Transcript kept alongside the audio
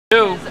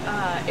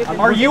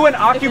Are you an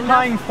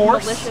occupying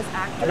force?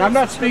 And I'm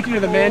not speaking to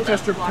the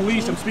Manchester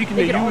police, I'm speaking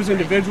to you as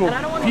individual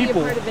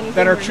people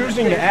that are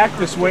choosing to act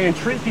this way and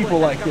treat people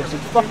like this.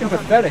 It's fucking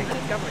pathetic.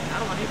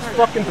 It's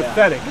fucking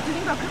pathetic.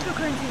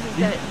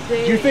 Do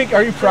you think,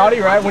 are you proud of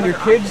your, right, when your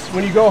kids,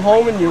 when you go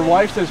home and your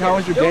wife says, how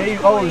was your day?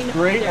 Oh, it was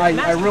great,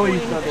 I really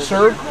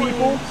served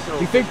people. Do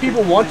you think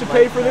people want to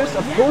pay for this?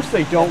 Of course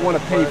they don't want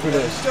to pay for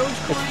this.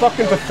 It's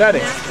fucking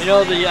pathetic. You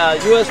know, the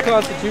U.S.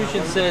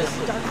 Constitution says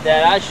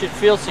that I should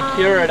feel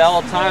secure at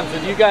all times.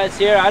 With you guys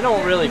here, I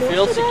don't really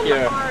feel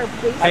secure.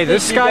 Hey,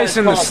 this guy's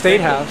in the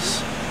State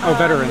House. Oh,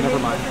 veteran, never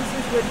mind.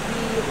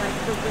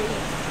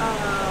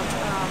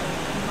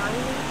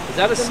 Is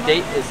that a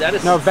state? Is that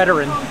a... No,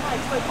 veteran.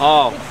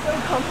 Oh.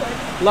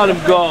 Let him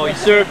go. He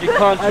served your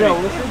country. I know,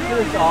 listen to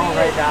this all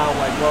right now,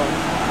 like, well,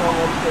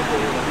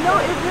 no,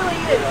 it really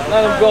is.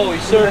 Let him go. He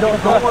served your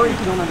country. Don't worry if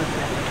you don't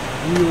understand.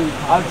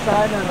 I'm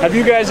trying to... Have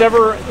you guys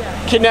ever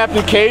kidnapped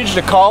and caged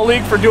a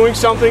colleague for doing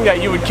something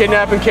that you would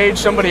kidnap and cage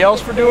somebody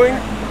else for doing?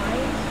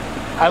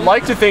 I'd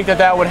like to think that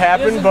that would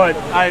happen, but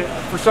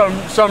for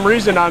some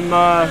reason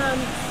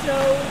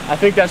I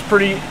think that's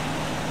pretty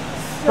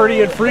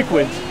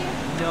infrequent.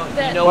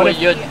 You know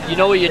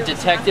what your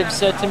detective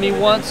said to me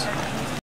once?